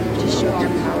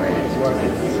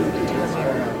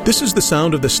This is the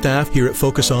sound of the staff here at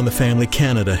Focus on the Family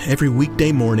Canada every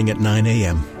weekday morning at 9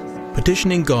 a.m.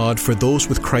 Petitioning God for those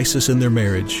with crisis in their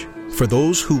marriage, for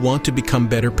those who want to become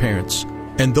better parents,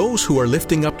 and those who are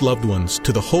lifting up loved ones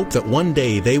to the hope that one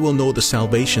day they will know the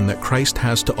salvation that Christ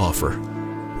has to offer.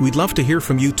 We'd love to hear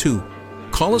from you too.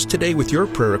 Call us today with your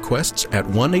prayer requests at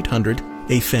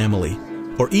 1-800-A-FAMILY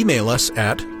or email us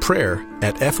at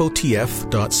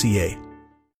prayer@fotf.ca.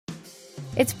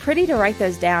 It's pretty to write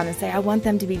those down and say, I want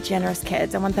them to be generous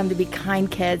kids. I want them to be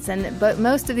kind kids. But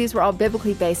most of these were all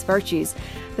biblically based virtues.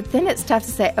 But then it's tough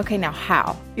to say, okay, now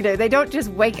how? They don't just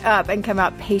wake up and come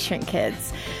out patient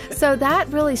kids. So that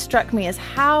really struck me as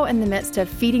how in the midst of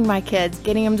feeding my kids,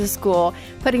 getting them to school,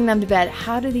 putting them to bed,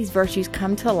 how do these virtues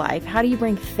come to life? How do you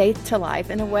bring faith to life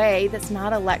in a way that's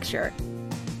not a lecture?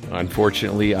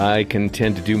 Unfortunately, I can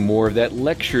tend to do more of that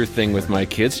lecture thing with my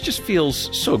kids. It just feels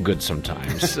so good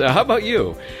sometimes. How about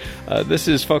you? This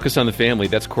is Focus on the Family.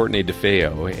 That's Courtney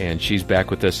DeFeo, and she's back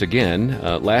with us again.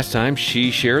 Last time,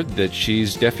 she shared that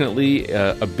she's definitely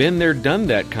a been there, done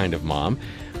that kind of mom,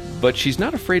 but she's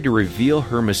not afraid to reveal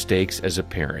her mistakes as a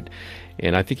parent.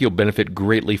 And I think you'll benefit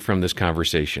greatly from this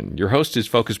conversation. Your host is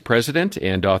Focus President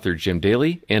and author Jim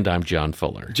Daly, and I'm John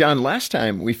Fuller. John, last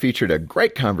time we featured a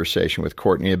great conversation with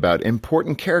Courtney about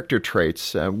important character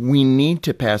traits we need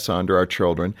to pass on to our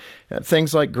children,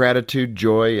 things like gratitude,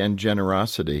 joy, and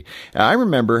generosity. I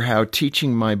remember how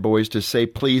teaching my boys to say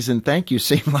please and thank you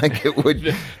seemed like it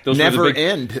would never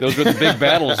end. Those were the big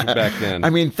battles back then. I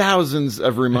mean, thousands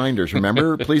of reminders.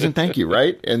 Remember, please and thank you,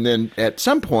 right? And then at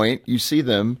some point, you see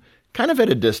them kind of at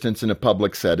a distance in a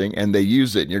public setting, and they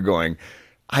use it, and you're going,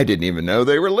 I didn't even know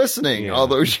they were listening all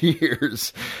those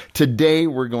years. Today,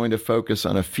 we're going to focus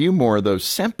on a few more of those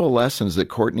simple lessons that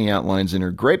Courtney outlines in her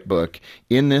great book,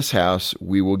 In This House,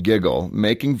 We Will Giggle,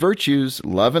 making virtues,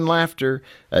 love, and laughter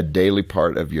a daily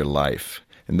part of your life.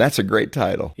 And that's a great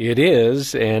title. It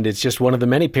is, and it's just one of the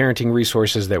many parenting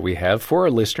resources that we have for our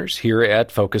listeners here at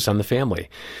Focus on the Family.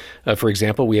 For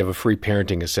example, we have a free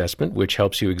parenting assessment, which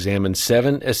helps you examine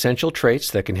 7 essential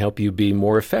traits that can help you be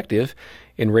more effective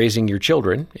in raising your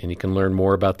children. And you can learn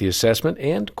more about the assessment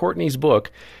and Courtney's book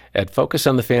at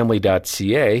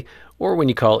focusonthefamily.ca or when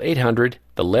you call 800,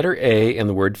 the letter A and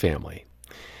the word family.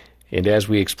 And as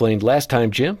we explained last time,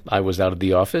 Jim, I was out of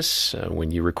the office when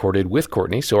you recorded with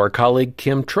Courtney, so our colleague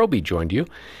Kim Troby joined you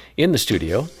in the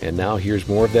studio. And now here's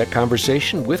more of that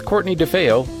conversation with Courtney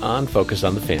DeFeo on Focus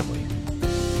on the Family.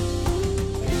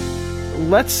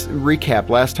 Let's recap.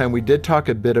 Last time we did talk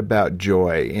a bit about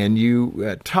joy, and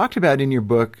you talked about in your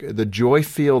book the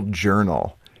Joy-Filled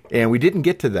Journal. And we didn't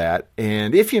get to that.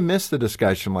 And if you missed the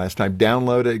discussion last time,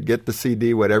 download it, get the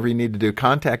CD, whatever you need to do.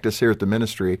 Contact us here at the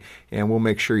ministry, and we'll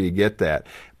make sure you get that.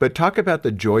 But talk about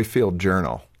the Joy-Filled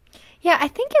Journal. Yeah, I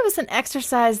think it was an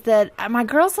exercise that my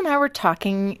girls and I were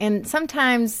talking, and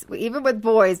sometimes, even with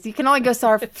boys, you can only go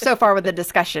so far with the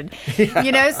discussion,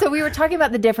 So we were talking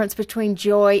about the difference between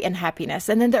joy and happiness,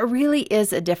 and then there really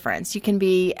is a difference. You can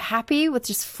be happy with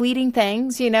just fleeting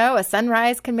things, a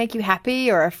sunrise can make you happy,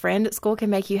 or a friend at school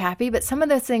can make you happy, but some of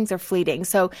those things are fleeting.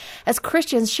 So as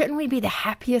Christians, shouldn't we be the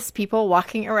happiest people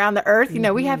walking around the earth?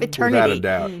 We have eternity.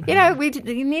 Without a doubt. We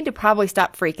need to probably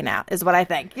stop freaking out, is what I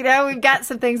think. We've got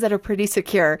some things that are pretty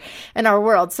secure in our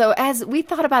world. So as we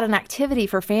thought about an activity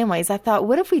for families, I thought,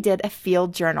 what if we did a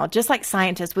field journal, just like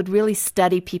scientists would really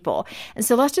study people? And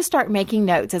so let's just start making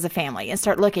notes as a family and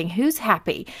start looking who's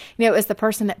happy. Is the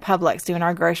person at Publix doing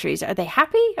our groceries, are they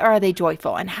happy or are they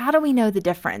joyful? And how do we know the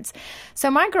difference? So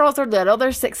my girls are little,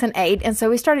 they're 6 and 8. And so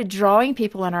we started drawing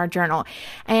people in our journal,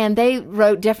 and they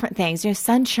wrote different things,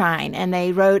 sunshine, and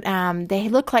they wrote, they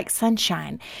look like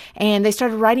sunshine. And they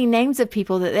started writing names of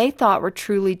people that they thought were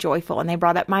truly joyful. And they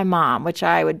brought up my mom, which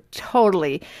I would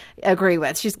totally agree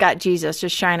with. She's got Jesus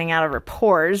just shining out of her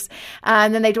pores.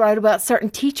 And then they wrote about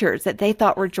certain teachers that they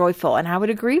thought were joyful, and I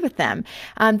would agree with them.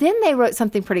 Then they wrote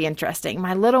something pretty interesting.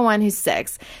 My little one, who's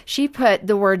 6, she put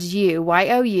the words you,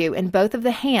 Y-O-U, in both of the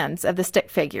hands of the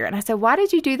stick figure. And I said, why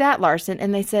did you do that, Larson?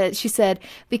 And she said,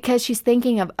 because she's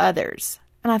thinking of others.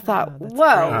 And I thought,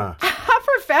 whoa, how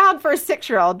profound for a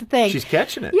 6-year-old to think. She's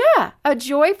catching it. Yeah. A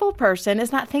joyful person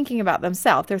is not thinking about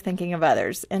themselves. They're thinking of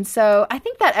others. And so I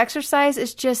think that exercise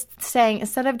is just saying,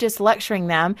 instead of just lecturing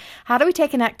them, how do we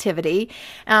take an activity?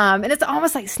 And it's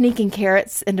almost like sneaking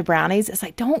carrots into brownies. It's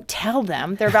like, don't tell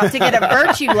them they're about to get a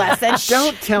virtue lesson.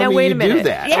 Don't tell me you do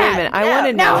that. Yeah, wait a minute. I want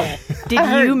to know,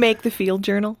 did you make the field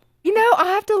journal? I'll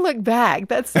have to look back.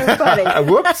 That's so funny.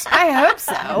 Whoops. I hope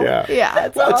so. Yeah.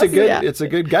 That's Well, awesome. it's a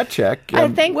good gut check. I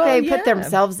think they put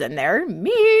themselves in there.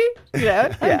 Me.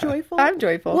 I'm joyful. I'm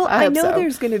joyful. Well, I hope know so.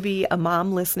 there's going to be a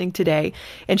mom listening today,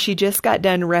 and she just got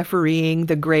done refereeing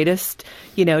the greatest,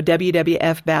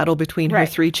 WWF battle between her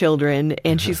 3 children,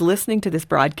 and she's listening to this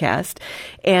broadcast,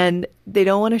 and they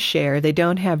don't want to share. They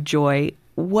don't have joy.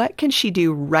 What can she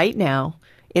do right now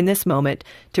in this moment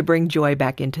to bring joy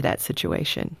back into that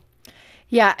situation?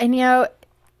 Yeah, and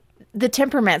the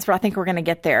temperaments, I think we're going to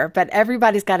get there, but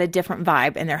everybody's got a different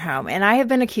vibe in their home. And I have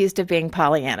been accused of being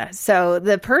Pollyanna. So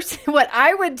what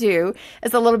I would do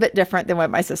is a little bit different than what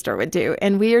my sister would do.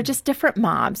 And we are just different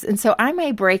moms. And so I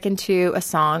may break into a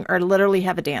song or literally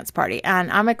have a dance party. And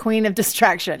I'm a queen of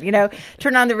distraction,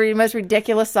 turn on the most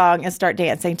ridiculous song and start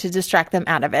dancing to distract them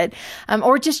out of it.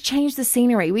 Or just change the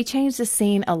scenery. We change the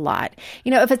scene a lot.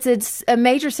 If it's a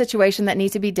major situation that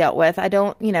needs to be dealt with,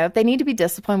 if they need to be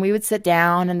disciplined, we would sit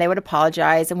down and they would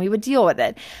apologize and we would deal with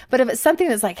it. But if it's something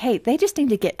that's like, hey, they just need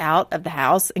to get out of the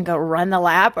house and go run the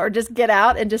lap or just get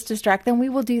out and just distract them, we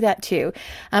will do that too.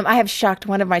 I have shocked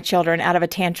one of my children out of a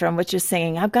tantrum, which is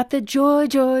singing, I've got the joy,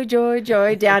 joy, joy,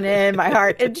 joy down in my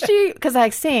heart. And because I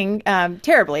sing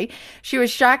terribly, she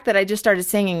was shocked that I just started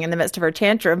singing in the midst of her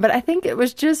tantrum. But I think it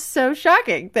was just so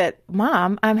shocking that,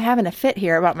 Mom, I'm having a fit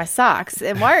here about my socks.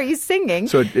 And why are you singing?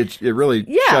 So it really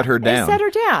shut her down. It set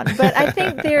her down. But I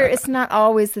think it's not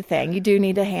always the thing. You do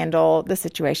need to handle the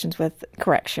situations with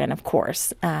correction, of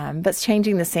course. But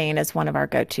changing the scene is one of our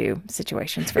go-to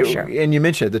situations for sure. And you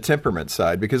mentioned the temperament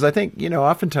side, because I think,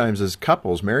 oftentimes as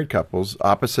couples, married couples,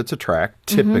 opposites attract,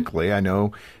 typically. Mm-hmm. I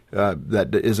know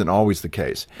that isn't always the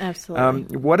case.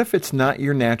 Absolutely. What if it's not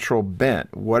your natural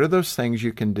bent? What are those things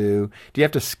you can do? Do you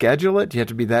have to schedule it? Do you have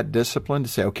to be that disciplined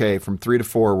to say, okay, from 3 to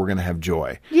 4, we're going to have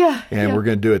joy. Yeah. And we're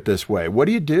going to do it this way. What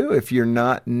do you do if you're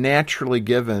not naturally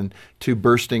given to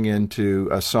bursting into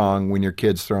a song when your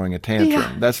kid's throwing a tantrum?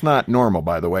 Yeah. That's not normal,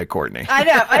 by the way, Courtney. I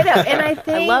know. And I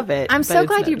think I love it. I'm so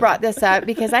glad you brought this up,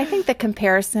 because I think the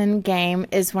comparison game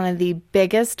is one of the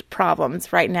biggest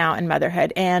problems right now in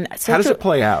motherhood. And how does it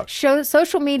play out?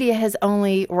 Social media has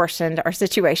only worsened our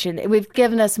situation. We've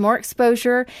given us more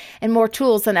exposure and more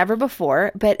tools than ever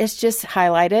before, but it's just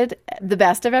highlighted the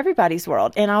best of everybody's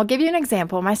world. And I'll give you an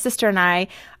example. My sister and I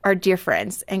are dear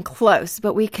friends and close,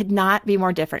 but we could not be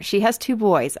more different. She has 2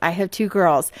 boys. I have 2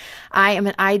 girls. I am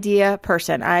an idea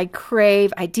person. I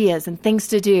crave ideas and things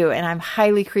to do, and I'm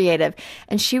highly creative.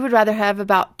 And she would rather have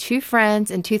about 2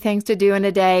 friends and 2 things to do in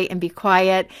a day and be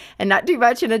quiet and not do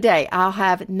much in a day. I'll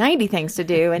have 90 things to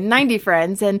do and 90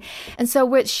 friends. And so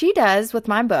what she does with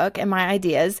my book and my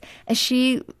ideas is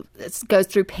she goes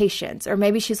through patience, or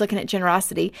maybe she's looking at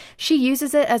generosity. She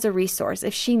uses it as a resource.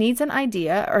 If she needs an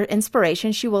idea or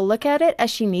inspiration, she will look at it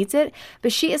as she needs it,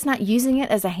 but she is not using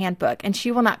it as a handbook, and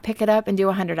she will not pick it up and do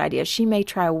 100 ideas. She may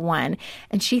try 1,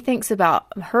 and she thinks about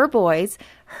her boys,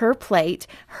 her plate,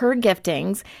 her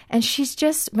giftings, and she's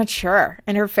just mature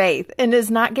in her faith and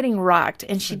is not getting rocked,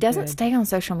 and she doesn't stay on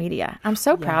social media. I'm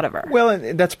so proud of her. Well,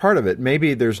 and that's part of it.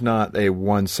 Maybe there's not a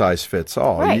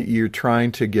one-size-fits-all. Right. You're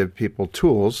trying to give people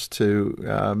tools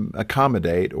to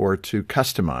accommodate or to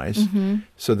customize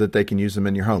so that they can use them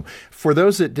in your home. For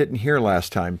those that didn't hear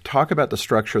last time, talk about the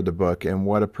structure of the book and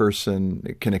what a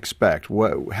person can expect.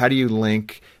 How do you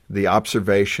link the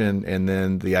observation and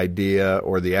then the idea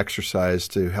or the exercise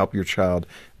to help your child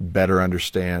better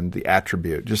understand the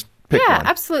attribute? Just pick one.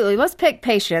 Absolutely. Let's pick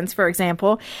patience, for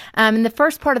example. In the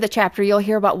first part of the chapter, you'll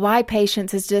hear about why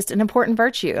patience is just an important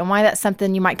virtue and why that's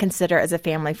something you might consider as a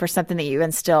family for something that you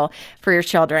instill for your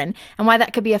children, and why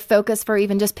that could be a focus for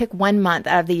even just pick 1 month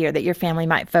out of the year that your family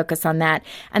might focus on that.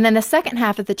 And then the second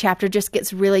half of the chapter just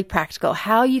gets really practical,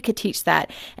 how you could teach that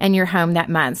in your home that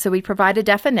month. So we provide a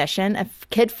definition, a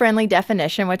kid-friendly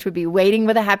definition, which would be waiting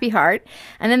with a happy heart.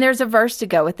 And then there's a verse to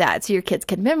go with that. So your kids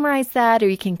can memorize that, or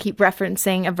you can keep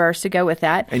referencing a verse to go with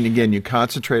that. And again, you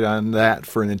concentrate on that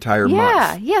for an entire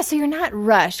month. Yeah, so you're not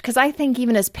rushed, because I think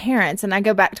even as parents, and I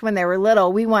go back to when they were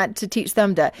little, we want to teach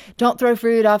them to don't throw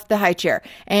fruit off the high chair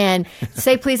and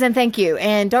say please and thank you,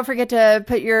 and don't forget to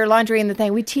put your laundry in the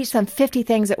thing. We teach them 50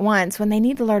 things at once when they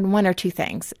need to learn 1 or 2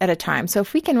 things at a time. So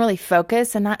if we can really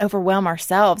focus and not overwhelm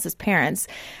ourselves as parents,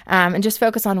 and just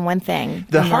focus on one thing.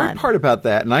 The hard part about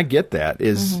that, and I get that,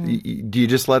 is do you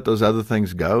just let those other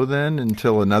things go then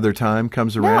until another time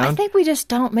comes around? No, I think we just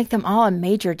don't make them all a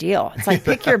major deal. It's like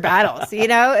pick your battles.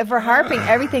 If we're harping,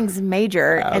 everything's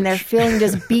major and they're feeling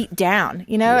just beat down.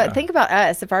 Think about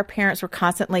us. If our parents were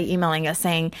constantly emailing us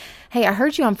saying, hey, I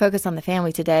heard you on Focus on the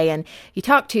Family today, and you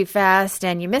talk too fast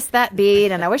and you missed that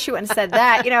beat, and I wish you wouldn't have said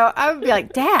that. I would be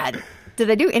like, Dad, Did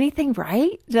I do anything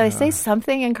right? Did I say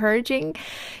something encouraging?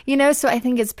 So I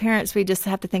think as parents, we just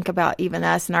have to think about even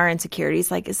us and our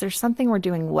insecurities. Like, is there something we're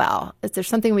doing well? Is there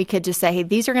something we could just say, hey,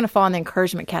 these are going to fall in the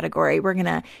encouragement category. We're going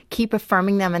to keep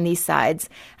affirming them in these sides.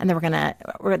 And then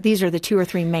these are the 2 or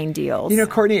 3 main deals.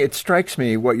 Courtney, it strikes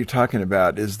me what you're talking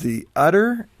about is the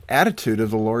utter attitude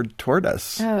of the Lord toward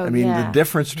us. The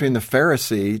difference between the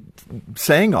Pharisee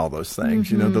saying all those things,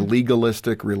 the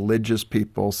legalistic religious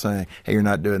people saying, hey, you're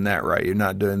not doing that right. You're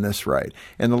not doing this right.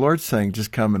 And the Lord's saying,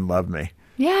 just come and love me.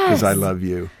 Yes. Because I love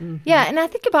you. Yeah, and I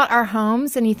think about our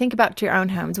homes, and you think about your own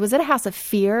homes. Was it a house of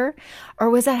fear,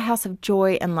 or was it a house of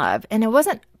joy and love? And it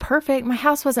wasn't perfect. My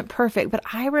house wasn't perfect, but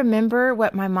I remember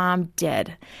what my mom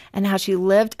did and how she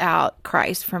lived out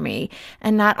Christ for me,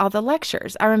 and not all the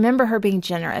lectures. I remember her being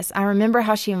generous. I remember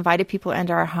how she invited people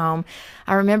into our home.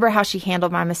 I remember how she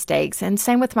handled my mistakes, and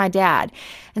same with my dad.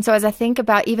 And so as I think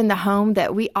about even the home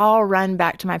that we all run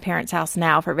back to my parents' house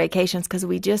now for vacations because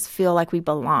we just feel like we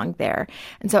belong there.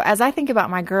 And so as I think about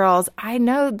my girls, I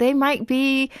know they might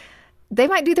do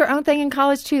their own thing in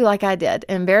college too, like I did.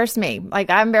 Embarrass me. Like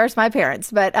I embarrassed my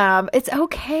parents, but it's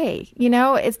okay.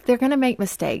 They're going to make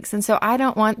mistakes. And so I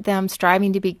don't want them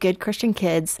striving to be good Christian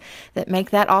kids that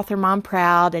make that author mom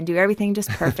proud and do everything just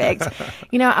perfect.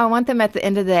 I want them at the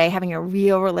end of the day having a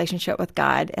real relationship with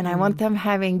God, and I want them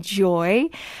having joy,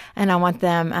 and I want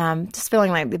them just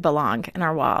feeling like they belong in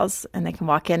our walls and they can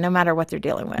walk in no matter what they're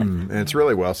dealing with. And it's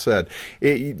really well said.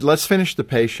 Let's finish the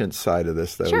patience side of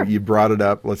this, though. Sure. You brought it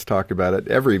up. Let's talk about it.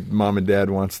 Every mom and dad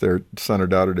wants their son or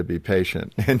daughter to be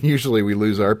patient, and usually we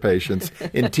lose our patience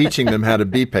in teaching them how to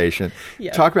be patient.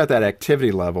 Yeah. Talk about that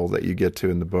activity level that you get to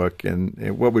in the book,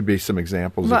 and what would be some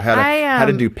examples of how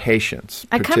to do patience.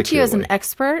 I come to you as an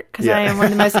expert because I am one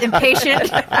of the most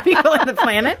impatient people on the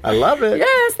planet. I love it.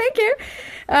 Yes, thank you.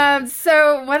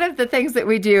 So one of the things that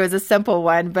we do is a simple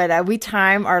one, but we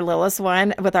time our littlest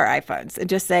one with our iPhones and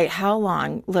just say, how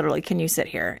long literally can you sit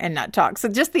here and not talk? So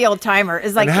just the old timer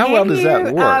is like, and how well does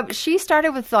that work? She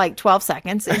started with like 12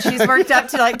 seconds and she's worked up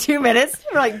to like 2 minutes.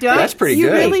 We're like, that's pretty good.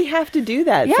 You really have to do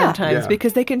that sometimes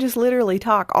because they can just literally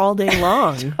talk all day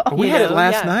long. We had it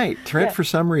last night. Trent, for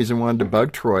some reason, wanted to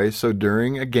bug Troy. So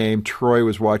during a game Troy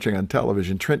was watching on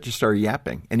television, Trent just started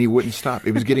yapping and he wouldn't stop.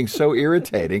 It was getting so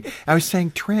irritating. I was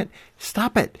saying, Trent,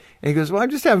 stop it. And he goes, well, I'm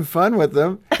just having fun with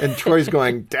them. And Troy's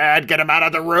going, Dad, get him out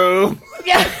of the room.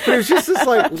 Yeah. But it was just this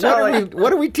like,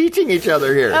 what are we teaching each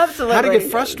other here? Absolutely. How to get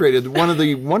frustrated. One of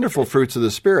the wonderful fruits of the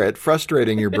Spirit,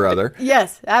 frustrating your brother.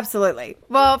 Yes, absolutely.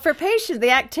 Well, for patience, the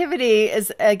activity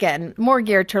is, again, more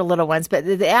geared to little ones, but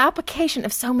the application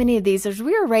of so many of these is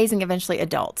we are raising eventually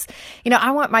adults.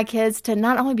 I want my kids to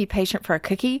not only be patient for a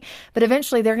cookie, but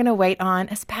eventually they're going to wait on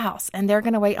a spouse, and they're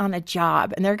going to wait on a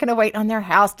job, and they're going to wait on their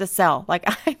house to sell. Like,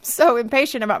 I'm so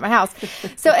impatient about my house.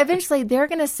 So eventually they're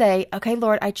going to say, okay,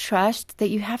 Lord, I trust that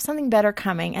you have something better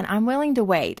coming and I'm willing to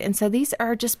wait. And so these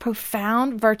are just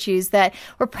profound virtues that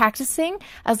we're practicing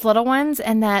as little ones.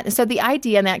 So the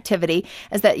idea and the activity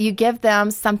is that you give them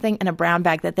something in a brown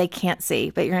bag that they can't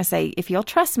see, but you're going to say, if you'll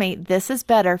trust me, this is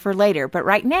better for later. But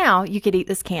right now you could eat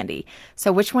this candy.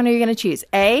 So which one are you going to choose?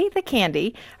 A, the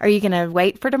candy, or are you going to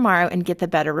wait for tomorrow and get the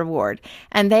better reward?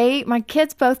 And my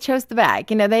kids both chose the bag.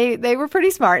 They were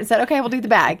pretty smart and said, okay, we'll do the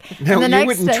bag. No, you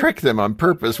wouldn't trick them on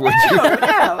purpose, would you?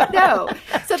 No.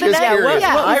 So the next,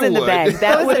 what was in the bag?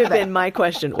 That would have been my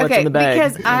question. What's in the bag?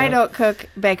 Because I don't cook,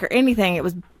 bake, or anything. It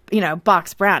was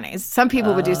box brownies. Some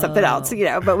people would do something else,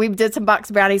 but we did some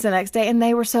box brownies the next day, and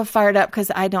they were so fired up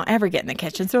because I don't ever get in the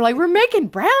kitchen. So they're like, we're making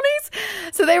brownies?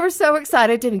 So they were so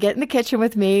excited to get in the kitchen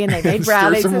with me, and they made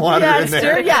brownies. Stir some water in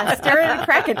there. Stir it and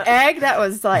crack an egg. That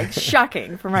was like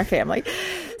shocking for my family.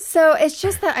 So it's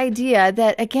just the idea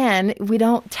that, again, we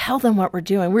don't tell them what we're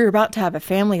doing. We were about to have a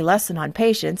family lesson on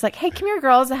patience. Like, hey, come here,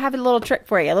 girls. I have a little trick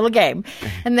for you, a little game.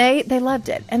 And they loved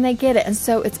it, and they get it. And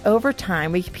so it's over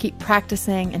time. We keep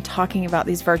practicing and talking about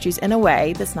these virtues in a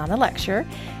way that's not a lecture.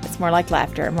 It's more like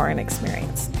laughter and more an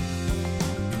experience.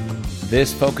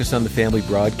 This Focus on the Family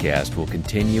broadcast will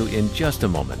continue in just a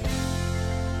moment.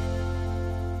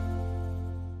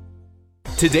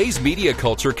 Today's media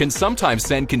culture can sometimes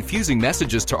send confusing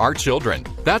messages to our children.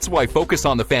 That's why Focus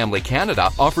on the Family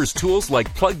Canada offers tools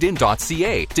like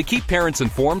PluggedIn.ca to keep parents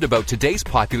informed about today's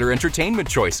popular entertainment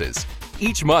choices.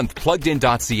 Each month,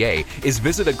 PluggedIn.ca is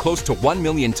visited close to 1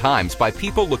 million times by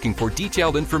people looking for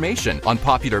detailed information on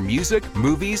popular music,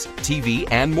 movies, TV,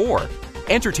 and more.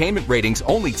 Entertainment ratings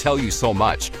only tell you so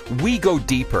much. We go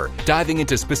deeper, diving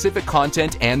into specific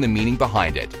content and the meaning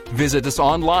behind it. Visit us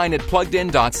online at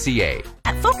PluggedIn.ca.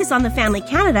 At Focus on the Family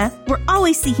Canada, we're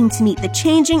always seeking to meet the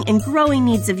changing and growing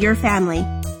needs of your family.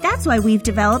 That's why we've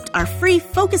developed our free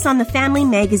Focus on the Family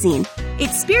magazine.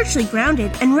 It's spiritually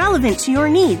grounded and relevant to your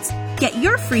needs. Get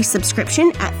your free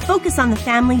subscription at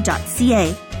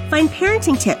focusonthefamily.ca. Find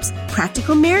parenting tips,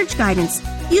 practical marriage guidance,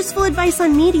 useful advice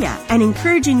on media, and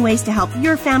encouraging ways to help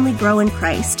your family grow in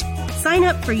Christ. Sign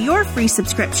up for your free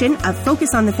subscription of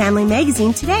Focus on the Family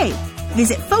magazine today.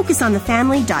 Visit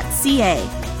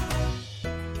focusonthefamily.ca.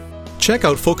 Check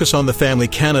out Focus on the Family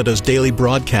Canada's daily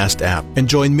broadcast app and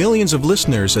join millions of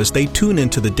listeners as they tune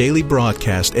into the daily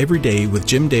broadcast every day with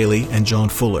Jim Daly and John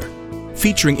Fuller,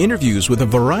 featuring interviews with a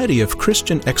variety of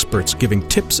Christian experts giving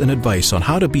tips and advice on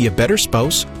how to be a better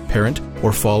spouse, parent,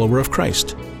 or follower of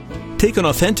Christ. Take an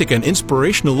authentic and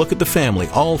inspirational look at the family,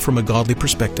 all from a godly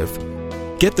perspective.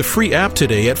 Get the free app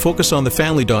today at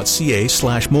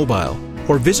focusonthefamily.ca/mobile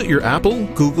or visit your Apple,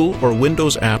 Google, or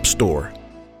Windows App Store.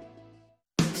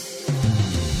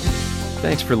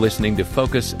 Thanks for listening to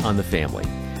Focus on the Family.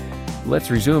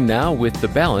 Let's resume now with the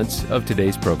balance of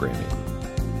today's programming.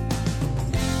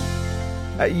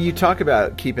 You talk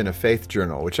about keeping a faith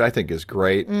journal, which I think is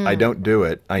great. I don't do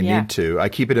it. I need to. I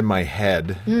keep it in my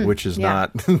head, which is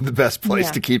not the best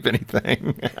place to keep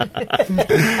anything.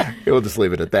 We'll just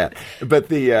leave it at that. But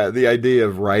the idea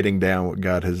of writing down what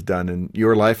God has done in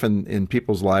your life and in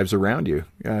people's lives around you,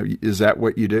 is that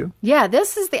what you do? Yeah,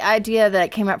 this is the idea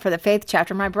that came up for the faith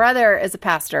chapter. My brother is a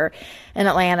pastor in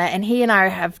Atlanta, and he and I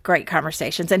have great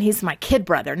conversations. And he's my kid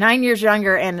brother, 9 years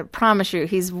younger, and I promise you,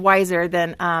 he's wiser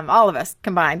than all of us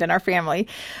combined in our family.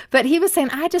 But he was saying,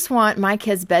 I just want my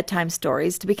kids' bedtime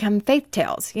stories to become faith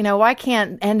tales. You know, why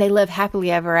can't, and they live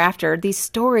happily ever after, these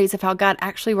stories of how God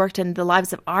actually worked in the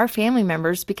lives of our family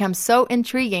members become so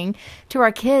intriguing to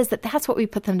our kids that that's what we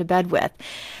put them to bed with.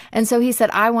 And so he said,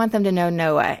 I want them to know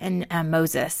Noah and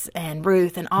Moses and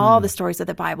Ruth and all the stories of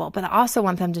the Bible. But I also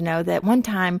want them to know that one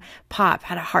time Pop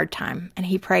had a hard time and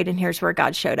he prayed and here's where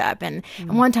God showed up. And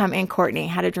one time Aunt Courtney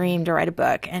had a dream to write a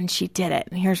book and she did it.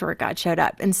 And here's where God showed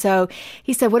up. And so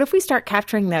he said, what if we start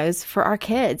capturing those for our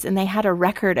kids? And they had a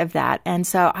record of that. And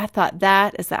so I thought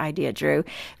that is the idea, Drew,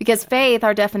 because faith,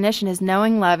 our definition is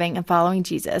knowing, loving, and following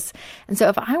Jesus. And so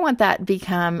if I want that to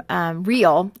become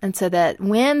real, and so that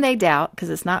when they doubt, because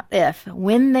it's not if,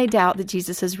 when they doubt that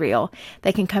Jesus is real,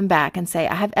 they can come back and say,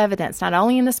 I have evidence not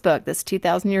only in this book that's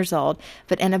 2,000 years old,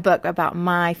 but in a book about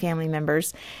my family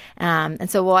members. And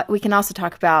so we can also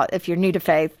talk about, if you're new to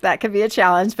faith, that could be a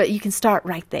challenge, but you can start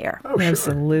right there. Oh, sure.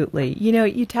 Absolutely. You know,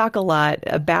 you talk a lot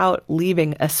about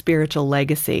leaving a spiritual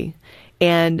legacy.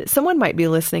 And someone might be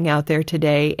listening out there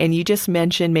today, and you just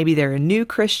mentioned maybe they're a new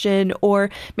Christian,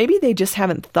 or maybe they just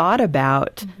haven't thought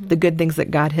about the good things that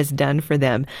God has done for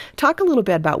them. Talk a little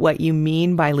bit about what you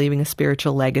mean by leaving a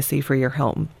spiritual legacy for your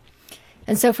home.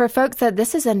 And so for folks that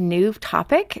this is a new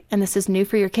topic and this is new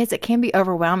for your kids, it can be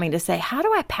overwhelming to say, how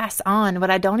do I pass on what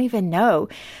I don't even know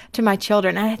to my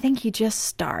children? And I think you just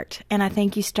start. And I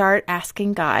think you start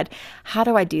asking God, how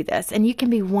do I do this? And you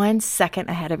can be 1 second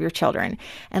ahead of your children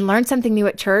and learn something new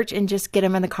at church and just get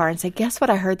them in the car and say, guess what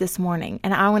I heard this morning?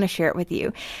 And I want to share it with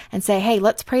you. And say, hey,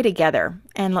 let's pray together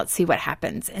and let's see what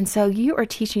happens. And so you are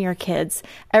teaching your kids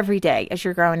every day as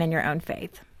you're growing in your own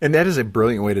faith. And that is a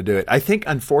brilliant way to do it. I think,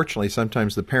 unfortunately,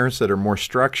 sometimes the parents that are more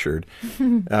structured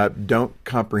don't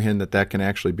comprehend that that can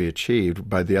actually be achieved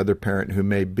by the other parent who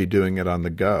may be doing it on the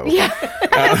go. Yeah,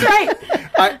 that's right.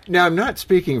 Now, I'm not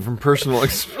speaking from personal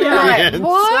experience.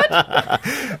 What?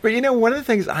 But, you know, one of the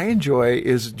things I enjoy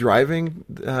is driving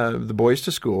the boys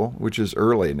to school, which is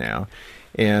early now.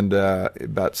 And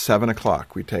about 7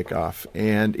 o'clock we take off.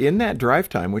 And in that drive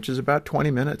time, which is about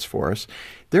 20 minutes for us,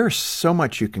 there's so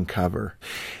much you can cover.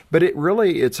 But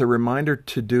it's a reminder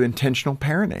to do intentional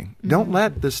parenting. Don't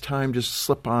let this time just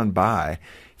slip on by,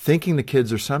 thinking the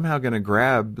kids are somehow going to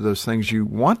grab those things you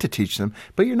want to teach them,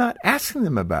 but you're not asking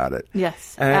them about it.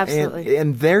 Yes, absolutely.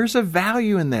 And there's a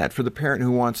value in that for the parent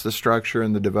who wants the structure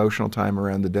and the devotional time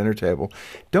around the dinner table.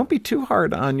 Don't be too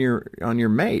hard on your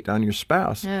mate, on your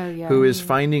spouse, who is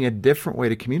finding a different way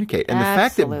to communicate. And the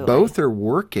fact that both are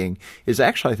working is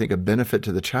actually, I think, a benefit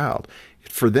to the child.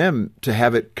 For them to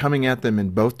have it coming at them in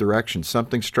both directions,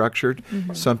 something structured,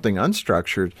 something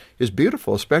unstructured, is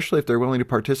beautiful, especially if they're willing to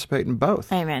participate in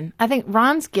both. Amen. in. I think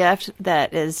Ron's gift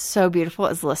that is so beautiful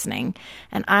is listening.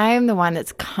 And I'm the one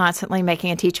that's constantly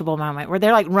making a teachable moment where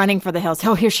they're like running for the hills.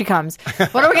 Oh, here she comes.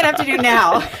 What are we going to have to do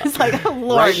now? It's like, oh,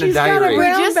 Lord. Write in a diary.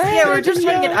 We're just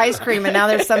trying to get ice cream, and now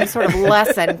there's some sort of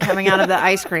lesson coming out of the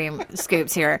ice cream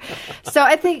scoops here. So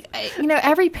I think,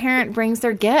 every parent brings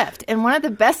their gift. And one of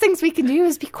the best things we can do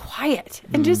is be quiet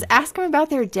and just ask them about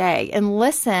their day and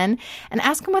listen and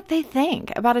ask them what they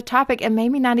think about a topic, and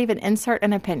maybe not even insert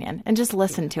an opinion, and just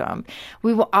listen to them.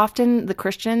 We will often, the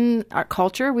Christian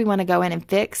culture, we want to go in and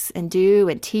fix and do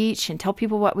and teach and tell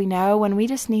people what we know, when we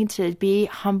just need to be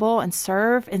humble and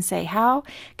serve and say, how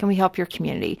can we help your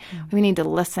community? We need to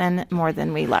listen more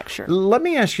than we lecture. Let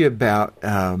me ask you about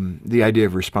the idea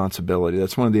of responsibility.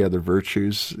 That's one of the other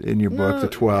virtues in your book, The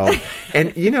 12.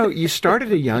 And, you start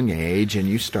at a young age, and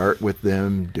you start with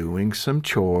them doing some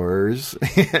chores,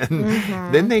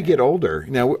 and then they get older.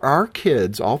 Now, our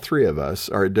kids, all three of us,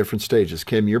 are at different stages.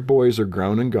 Kim, your boys are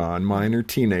grown and gone. Mine are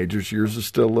teenagers. Yours are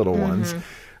still little ones.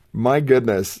 My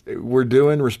goodness, we're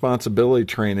doing responsibility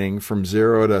training from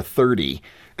 0 to 30.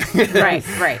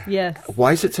 Right. Yes.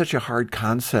 Why is it such a hard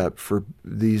concept for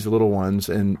these little ones,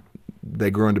 and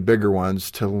they grow into bigger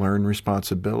ones, to learn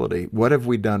responsibility? What have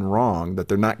we done wrong that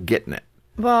they're not getting it?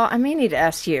 Well, I may need to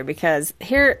ask you, because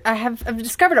here I've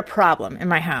discovered a problem in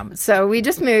my home. So we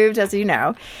just moved, as you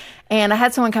know, and I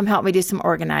had someone come help me do some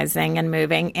organizing and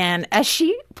moving. And as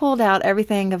she pulled out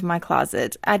everything of my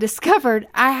closet, I discovered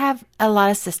I have a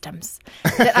lot of systems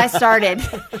that I started,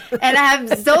 and I have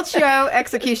zilcho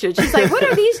execution. She's like, "What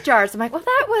are these jars?" I'm like, "Well,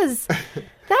 that was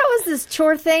this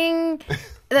chore thing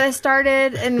that I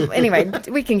started." And anyway,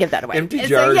 we can give that away. Empty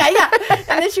jars. So, yeah.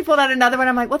 And then she pulled out another one.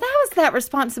 I'm like, well, that was that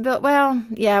responsibility. Well,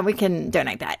 yeah, we can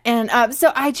donate that. And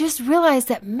so I just realized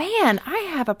that, man, I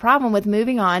have a problem with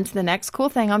moving on to the next cool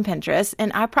thing on Pinterest.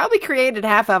 And I probably created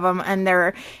half of them, and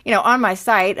they're, on my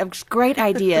site of great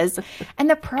ideas. And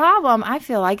the problem, I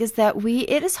feel like, is that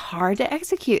it is hard to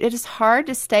execute. It is hard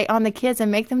to stay on the kids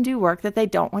and make them do work that they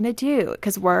don't want to do,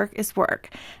 because work is work,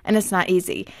 and it's not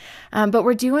easy. But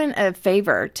we're doing a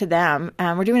favor to them.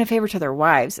 We're doing a favor to their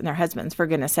wives and their husbands, for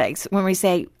goodness sakes, when we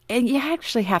say, and you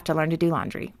actually have to learn to do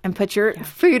laundry and put your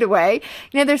food away.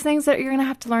 There's things that you're going to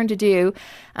have to learn to do.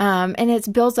 And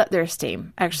it builds up their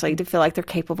esteem, actually, to feel like they're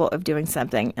capable of doing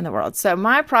something in the world. So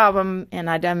my problem, and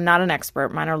I'm not an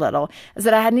expert, mine are little, is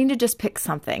that I need to just pick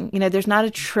something. There's not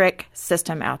a trick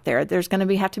system out there. There's going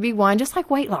to have to be one, just like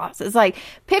weight loss. It's like,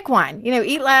 pick one,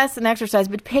 eat less and exercise,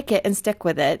 but pick it and stick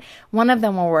with it. One of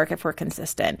them will work if we're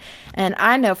consistent. And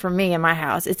I know for me in my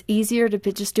house, it's easier to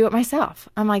just do it myself.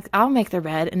 I'm like, I'll make their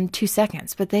bed in 2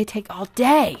 seconds, but they take all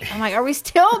day. I'm like, are we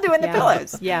still doing the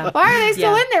pillows? Yeah. Why are they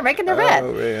still in there making their bed?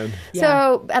 Oh, man.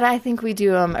 So, but I think we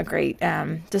do them a great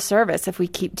disservice if we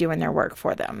keep doing their work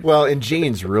for them. Well, and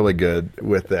Jean's really good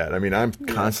with that. I mean, I'm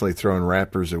constantly throwing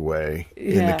wrappers away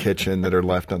in the kitchen that are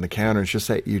left on the counter. It's just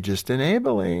that you're just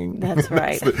enabling. That's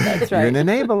right. That's right. You're an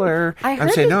enabler. I'm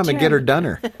saying, no, I'm a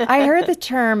getter-doner. I heard the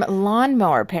term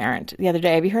lawnmower parent the other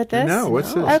day. Have you heard this? No,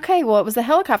 what's this? Okay, well, it was the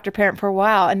helicopter parent for a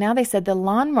while, and now they said the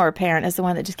lawnmower parent is the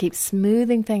one that just keeps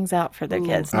smoothing things out for their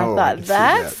kids. And I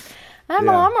thought, I'm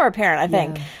a lawnmower parent, I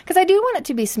think, because I do want it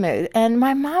to be smooth. And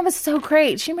my mom was so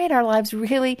great. She made our lives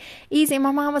really easy.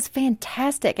 My mom was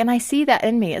fantastic, and I see that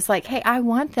in me. It's like, hey, I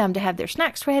want them to have their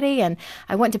snacks ready, and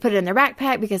I want to put it in their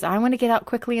backpack because I want to get out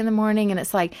quickly in the morning. And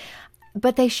it's like,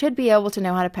 but they should be able to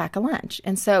know how to pack a lunch.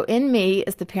 And so in me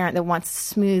is the parent that wants a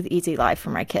smooth, easy life for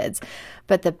my kids.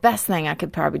 But the best thing I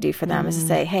could probably do for them is to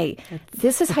say, hey,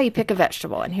 this is how you pick a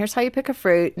vegetable, and here's how you pick a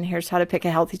fruit, and here's how to pick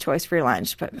a healthy choice for your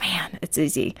lunch. But man, it's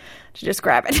easy to just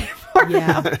grab it.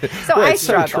 So I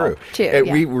struggle too.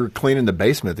 We were cleaning the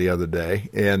basement the other day,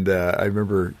 and I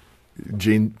remember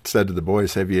Jean said to the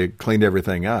boys, have you cleaned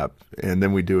everything up? And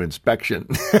then we do inspection.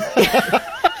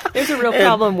 There's a real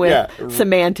problem with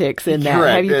semantics in that.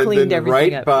 Correct. Have you cleaned everything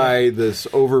right up? By this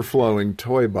overflowing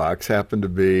toy box happened to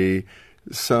be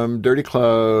some dirty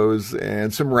clothes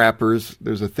and some wrappers.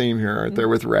 There's a theme here, aren't there,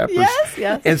 with wrappers?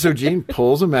 Yes. And so Jean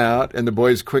pulls them out, and the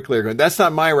boys quickly are going, that's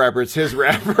not my wrapper, it's his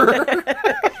wrapper.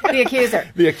 The accuser.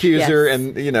 The accuser, Yes.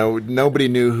 and, nobody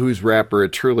knew whose wrapper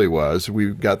it truly was.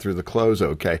 We got through the clothes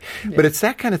okay. Yeah. But it's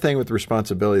that kind of thing with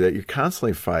responsibility that you're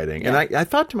constantly fighting. Yeah. And I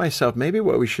thought to myself, maybe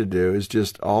what we should do is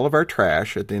just all of our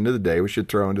trash, at the end of the day, we should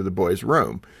throw into the boys'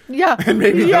 room. Yeah. And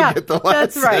maybe they'll get the lesson.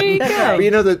 That's right.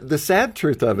 But, the sad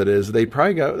truth of it is they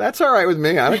probably go, that's all right with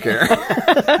me. I don't care.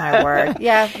 My word.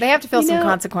 Yeah, they have to feel some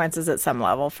consequences at some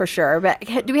level, for sure. But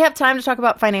do we have time to talk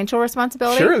about financial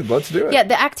responsibility? Sure, let's do it. Yeah,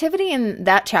 the activity in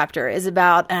that chapter chapter is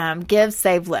about give,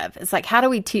 save, live. It's like, how do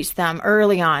we teach them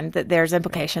early on that there's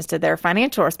implications to their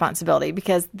financial responsibility?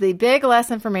 Because the big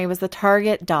lesson for me was the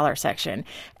Target dollar section.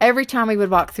 Every time we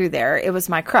would walk through there, it was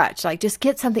my crutch. Like, just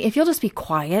get something. If you'll just be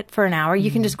quiet for an hour,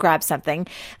 you can just grab something.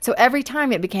 So every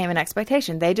time it became an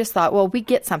expectation. They just thought, well, we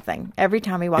get something every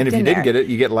time we walked in there. And if you didn't get it,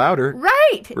 you get louder.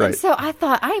 Right. And so I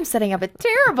thought, I am setting up a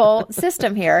terrible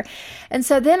system here. And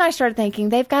so then I started thinking,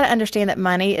 they've got to understand that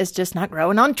money is just not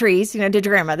growing on trees. Did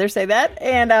your grandmother say that?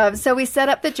 And so we set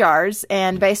up the jars,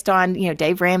 and based on,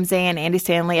 Dave Ramsey and Andy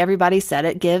Stanley, everybody said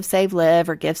it, give, save, live,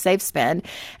 or give, save, spend.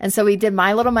 And so we did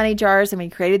My Little Money jars, and we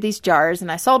created these jars,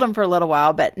 and I sold them for a little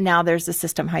while, but now there's a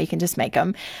system how you can just make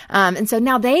them. And so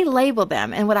now they label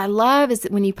them. And what I love is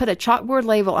that when you put a chalkboard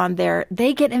label on there,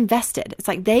 they get invested. It's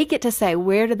like they get to say,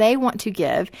 where do they want to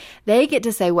give? They get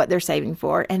to say what they're saving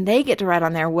for, and they get to write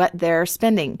on there what they're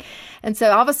spending. And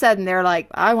so all of a sudden they're like,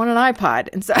 I want an iPod.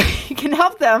 And so you can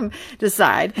help them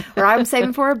decide, or I'm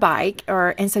saving for a bike.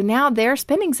 And so now their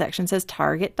spending section says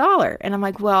Target dollar. And I'm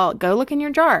like, well, go look in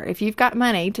your jar. If you've got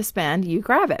money to spend, you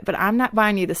grab it. But I'm not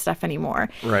buying you this stuff anymore.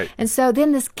 Right. And so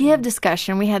then this give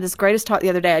discussion, we had this greatest talk the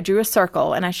other day. I drew a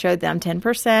circle and I showed them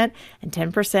 10% and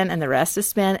 10% and the rest is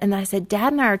spend. And then I said,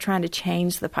 Dad and I are trying to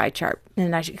change the pie chart.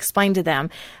 And I explained to them,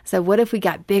 so what if we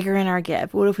got bigger in our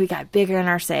give? What if we got bigger in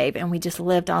our save? And we just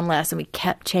lived on less and we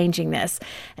kept changing this,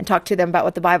 and talked to them about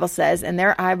what the Bible says. And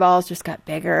their eyeballs just got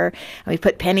bigger. And we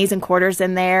put pennies and quarters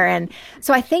in there. And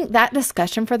so I think that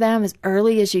discussion for them as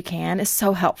early as you can is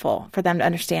so helpful for them to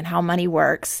understand how money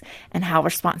works and how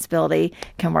responsibility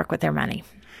can work with their money.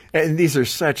 And these are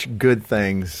such good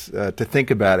things to think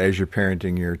about as you're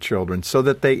parenting your children so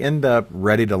that they end up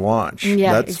ready to launch.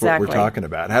 Yeah, That's exactly what we're talking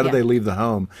about. How do they leave the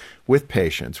home with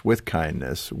patience, with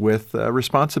kindness, with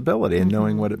responsibility and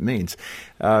knowing what it means?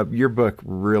 Your book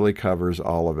really covers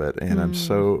all of it, and I'm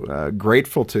so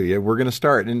grateful to you. We're going to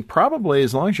start, and probably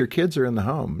as long as your kids are in the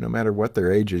home, no matter what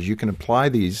their age is, you can apply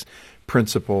these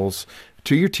principles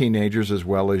to your teenagers as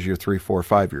well as your 3, 4,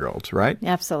 5-year-olds, right?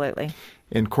 Absolutely.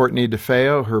 And Courtney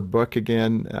DeFeo, her book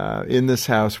again, In This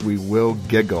House We Will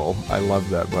Giggle. I love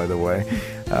that, by the way.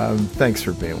 Thanks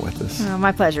for being with us. Oh,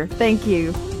 my pleasure. Thank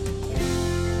you.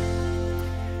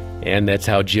 And that's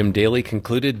how Jim Daly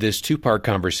concluded this 2-part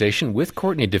conversation with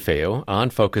Courtney DeFeo on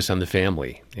Focus on the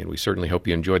Family. And we certainly hope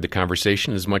you enjoyed the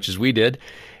conversation as much as we did,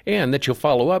 and that you'll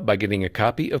follow up by getting a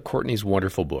copy of Courtney's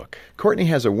wonderful book. Courtney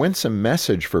has a winsome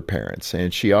message for parents,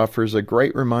 and she offers a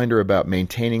great reminder about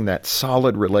maintaining that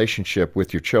solid relationship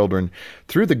with your children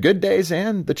through the good days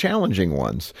and the challenging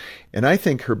ones. And I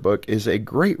think her book is a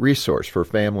great resource for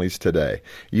families today.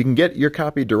 You can get your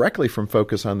copy directly from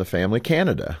Focus on the Family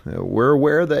Canada. We're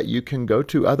aware that you can go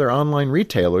to other online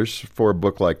retailers for a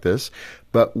book like this,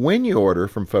 but when you order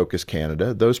from Focus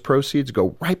Canada, those proceeds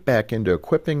go right back into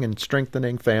equipping and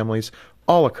strengthening families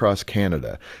all across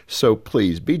Canada. So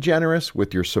please be generous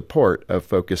with your support of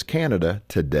Focus Canada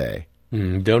today.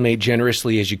 Donate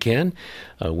generously as you can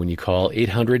when you call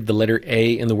 800, the letter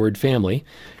A in the word family.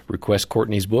 Request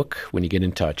Courtney's book when you get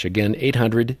in touch. Again,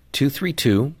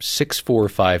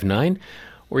 800-232-6459.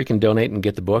 Or you can donate and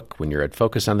get the book when you're at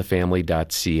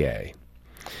focusonthefamily.ca.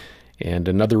 And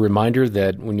another reminder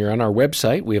that when you're on our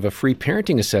website, we have a free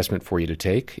parenting assessment for you to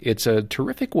take. It's a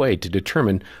terrific way to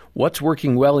determine what's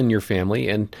working well in your family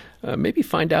and maybe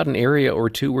find out an area or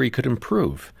two where you could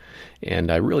improve.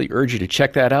 And I really urge you to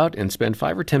check that out and spend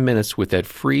 5 or 10 minutes with that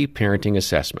free parenting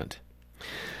assessment.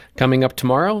 Coming up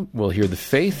tomorrow, we'll hear the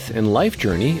faith and life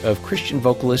journey of Christian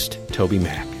vocalist Toby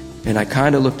Mac. And I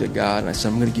kind of looked at God and I said,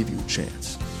 I'm going to give you a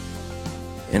chance.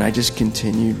 And I just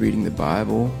continued reading the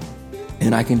Bible.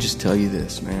 And I can just tell you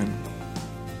this, man.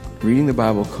 Reading the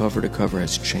Bible cover to cover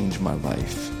has changed my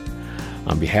life.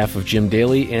 On behalf of Jim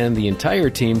Daly and the entire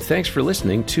team, thanks for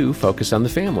listening to Focus on the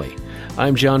Family.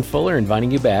 I'm John Fuller, inviting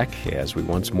you back as we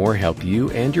once more help you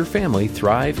and your family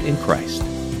thrive in Christ.